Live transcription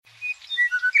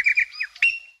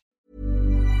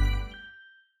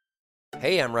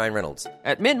Hey, I'm Ryan Reynolds.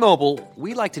 At Mint Mobile,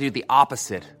 we like to do the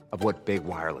opposite of what Big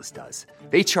Wireless does.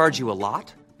 They charge you a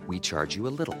lot, we charge you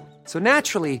a little. So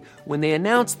naturally, when they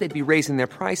announced they'd be raising their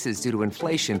prices due to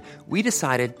inflation, we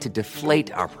decided to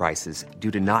deflate our prices due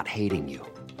to not hating you.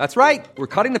 That's right. We're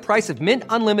cutting the price of Mint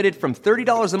Unlimited from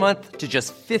 $30 a month to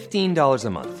just $15 a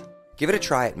month. Give it a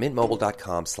try at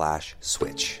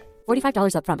mintmobile.com/switch.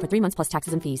 $45 up front for 3 months plus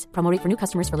taxes and fees. Promo rate for new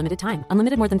customers for limited time.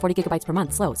 Unlimited more than 40 gigabytes per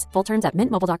month. Slows full terms at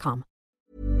mintmobile.com.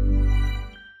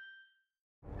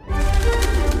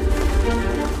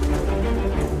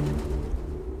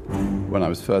 When I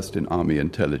was first in Army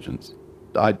intelligence,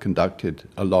 I'd conducted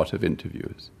a lot of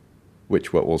interviews,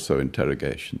 which were also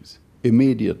interrogations.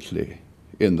 Immediately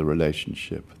in the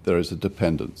relationship, there is a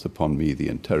dependence upon me, the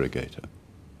interrogator.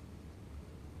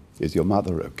 Is your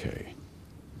mother okay?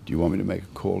 Do you want me to make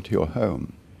a call to your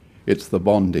home? It's the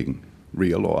bonding,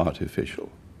 real or artificial,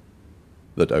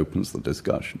 that opens the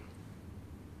discussion.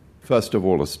 First of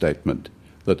all, a statement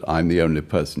that I'm the only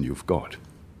person you've got.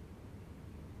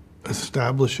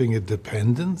 Establishing a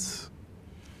dependence?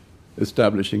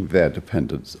 Establishing their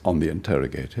dependence on the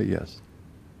interrogator, yes.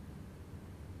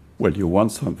 Well, you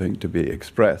want something to be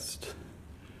expressed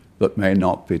that may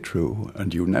not be true,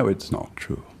 and you know it's not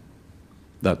true.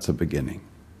 That's a beginning.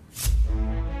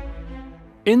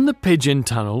 In the Pigeon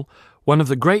Tunnel, one of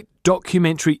the great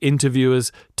documentary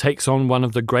interviewers takes on one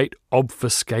of the great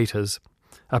obfuscators,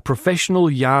 a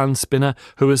professional yarn spinner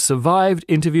who has survived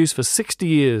interviews for 60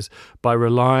 years by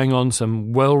relying on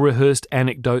some well-rehearsed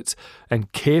anecdotes and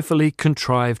carefully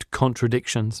contrived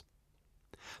contradictions.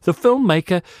 The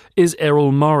filmmaker is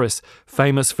Errol Morris,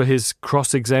 famous for his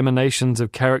cross-examinations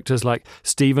of characters like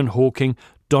Stephen Hawking,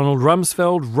 Donald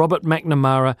Rumsfeld, Robert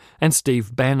McNamara and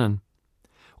Steve Bannon.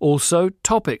 Also,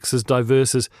 topics as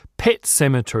diverse as pet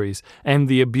cemeteries and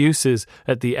the abuses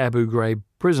at the Abu Ghraib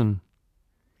prison.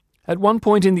 At one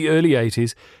point in the early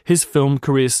 80s, his film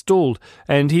career stalled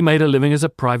and he made a living as a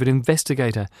private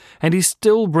investigator, and he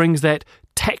still brings that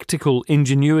tactical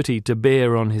ingenuity to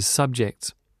bear on his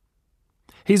subjects.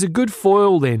 He's a good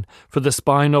foil, then, for the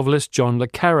spy novelist John Le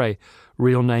Carré,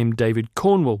 real name David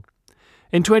Cornwell.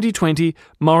 In 2020,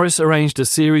 Morris arranged a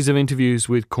series of interviews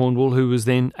with Cornwell, who was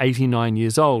then 89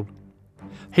 years old.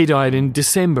 He died in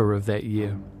December of that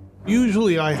year.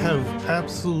 Usually I have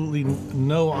absolutely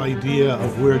no idea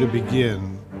of where to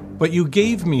begin, but you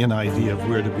gave me an idea of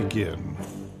where to begin.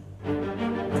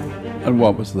 And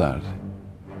what was that?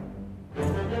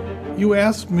 You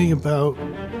asked me about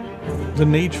the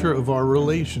nature of our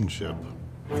relationship.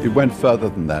 It went further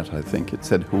than that, I think. It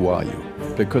said, who are you?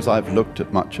 Because I've looked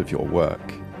at much of your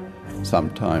work.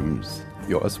 Sometimes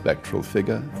you're a spectral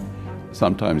figure,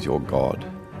 sometimes you're God,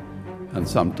 and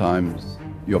sometimes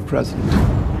you're present.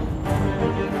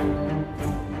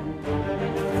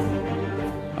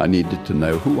 I needed to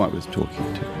know who I was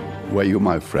talking to. Were you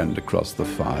my friend across the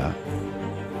fire?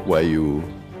 Were you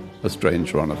a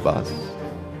stranger on a bus?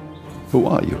 Who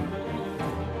are you?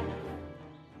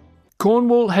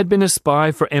 Cornwell had been a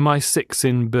spy for MI6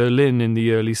 in Berlin in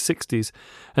the early 60s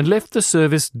and left the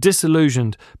service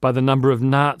disillusioned by the number of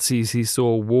Nazis he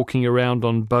saw walking around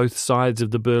on both sides of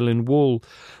the Berlin Wall,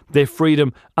 their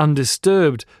freedom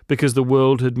undisturbed because the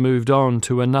world had moved on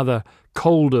to another,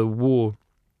 colder war.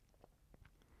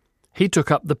 He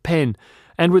took up the pen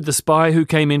and, with The Spy Who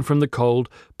Came In From the Cold,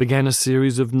 began a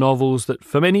series of novels that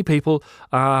for many people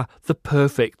are the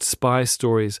perfect spy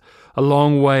stories, a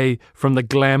long way from the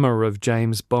glamour of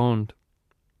James Bond.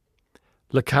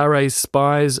 Le Carré's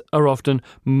spies are often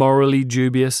morally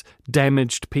dubious,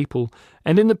 damaged people,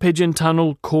 and in the Pigeon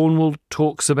Tunnel, Cornwell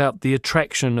talks about the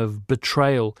attraction of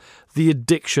betrayal, the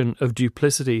addiction of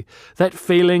duplicity, that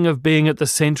feeling of being at the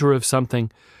centre of something,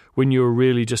 when you're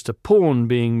really just a pawn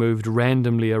being moved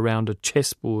randomly around a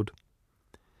chessboard.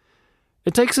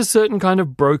 It takes a certain kind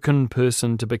of broken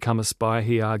person to become a spy,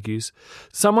 he argues,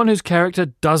 someone whose character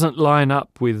doesn't line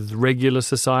up with regular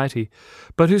society,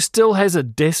 but who still has a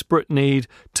desperate need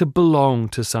to belong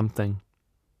to something.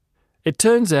 It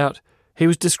turns out he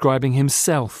was describing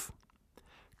himself.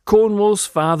 Cornwell's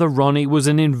father, Ronnie, was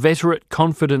an inveterate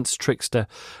confidence trickster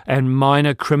and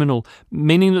minor criminal,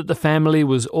 meaning that the family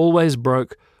was always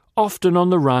broke, often on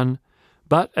the run,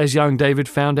 but, as young David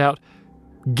found out,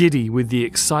 giddy with the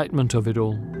excitement of it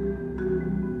all.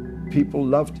 People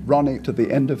loved Ronnie to the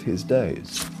end of his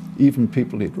days, even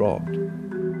people he'd robbed.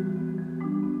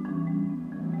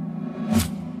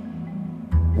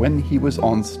 When he was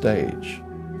on stage,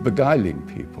 beguiling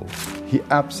people, he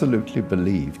absolutely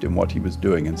believed in what he was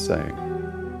doing and saying.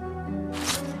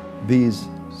 These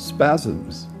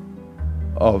spasms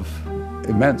of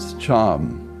immense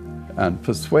charm and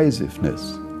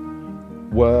persuasiveness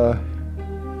were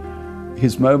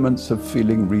his moments of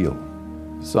feeling real.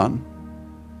 Son,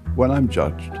 when I'm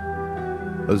judged,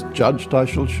 as judged I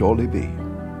shall surely be.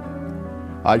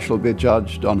 I shall be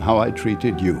judged on how I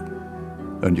treated you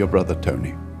and your brother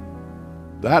Tony.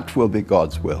 That will be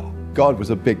God's will. God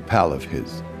was a big pal of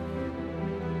his.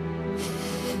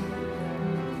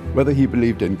 Whether he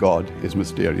believed in God is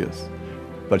mysterious,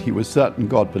 but he was certain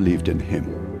God believed in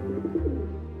him.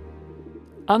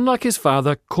 Unlike his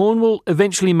father, Cornwall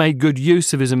eventually made good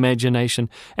use of his imagination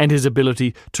and his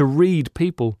ability to read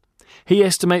people. He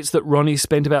estimates that Ronnie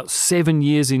spent about 7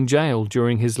 years in jail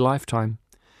during his lifetime.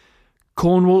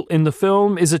 Cornwall in the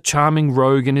film is a charming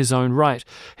rogue in his own right.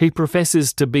 He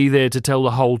professes to be there to tell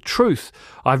the whole truth.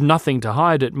 I've nothing to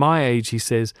hide at my age, he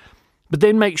says, but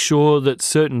then makes sure that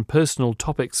certain personal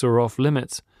topics are off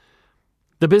limits.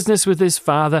 The business with his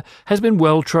father has been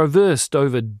well traversed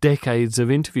over decades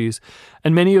of interviews,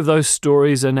 and many of those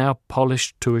stories are now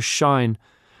polished to a shine.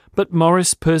 But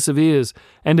Morris perseveres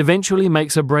and eventually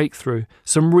makes a breakthrough.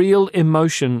 Some real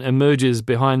emotion emerges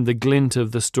behind the glint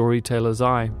of the storyteller's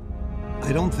eye.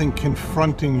 I don't think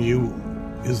confronting you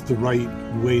is the right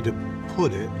way to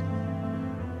put it,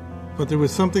 but there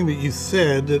was something that you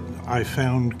said that I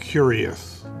found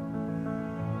curious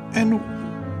and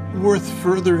worth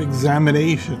further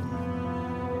examination.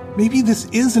 Maybe this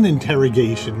is an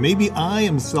interrogation. Maybe I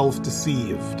am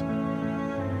self-deceived.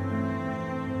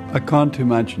 I can't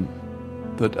imagine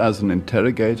that as an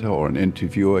interrogator or an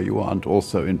interviewer you aren't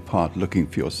also in part looking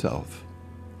for yourself.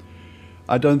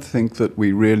 I don't think that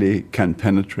we really can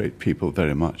penetrate people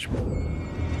very much,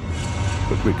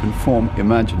 but we can form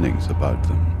imaginings about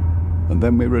them, and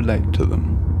then we relate to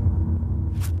them.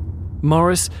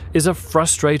 Morris is a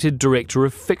frustrated director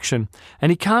of fiction,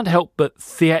 and he can't help but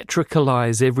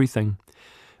theatricalize everything.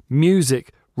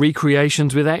 Music,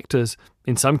 recreations with actors,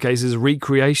 in some cases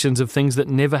recreations of things that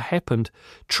never happened,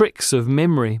 tricks of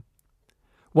memory.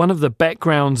 One of the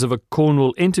backgrounds of a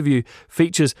Cornwall interview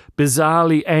features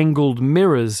bizarrely angled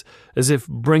mirrors, as if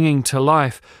bringing to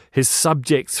life his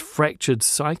subject's fractured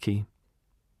psyche.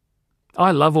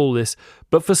 I love all this,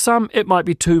 but for some it might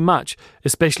be too much,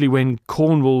 especially when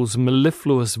Cornwall's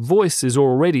mellifluous voice is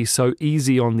already so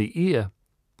easy on the ear.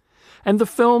 And the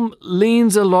film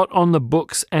leans a lot on the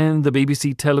books and the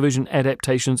BBC television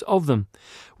adaptations of them,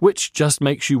 which just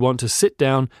makes you want to sit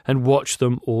down and watch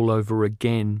them all over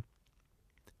again.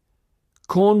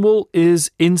 Cornwall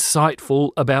is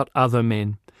insightful about other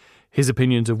men. His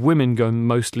opinions of women go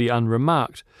mostly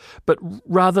unremarked, but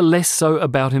rather less so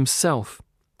about himself.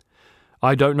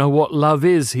 I don't know what love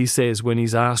is, he says when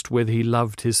he's asked whether he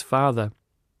loved his father.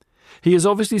 He has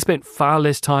obviously spent far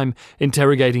less time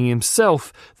interrogating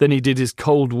himself than he did his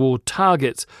Cold War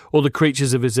targets or the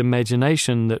creatures of his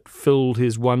imagination that filled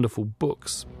his wonderful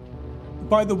books.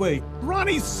 By the way,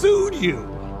 Ronnie sued you!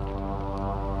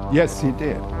 Yes, he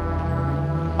did.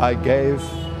 I gave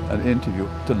an interview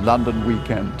to London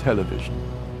Weekend Television.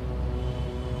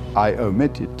 I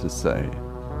omitted to say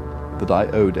that I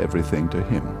owed everything to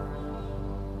him.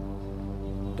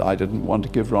 I didn't want to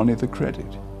give Ronnie the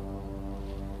credit.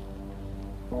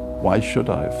 Why should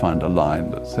I find a line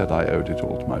that said I owed it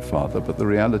all to my father? But the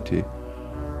reality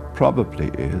probably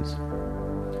is,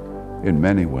 in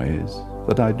many ways,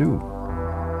 that I do.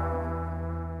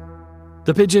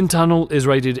 The Pigeon Tunnel is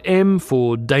rated M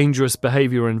for dangerous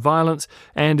behaviour and violence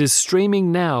and is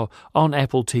streaming now on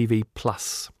Apple TV+.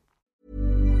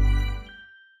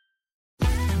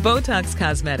 Botox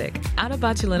Cosmetic, out of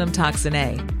botulinum toxin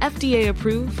A, FDA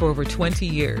approved for over 20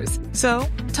 years. So,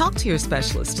 talk to your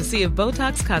specialist to see if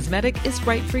Botox Cosmetic is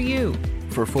right for you.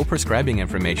 For full prescribing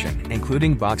information,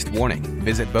 including boxed warning,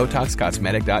 visit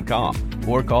BotoxCosmetic.com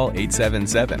or call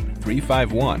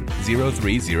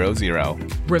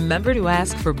 877-351-0300. Remember to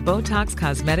ask for Botox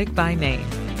Cosmetic by name.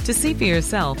 To see for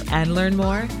yourself and learn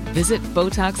more, visit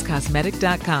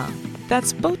BotoxCosmetic.com.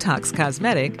 That's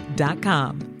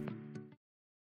BotoxCosmetic.com.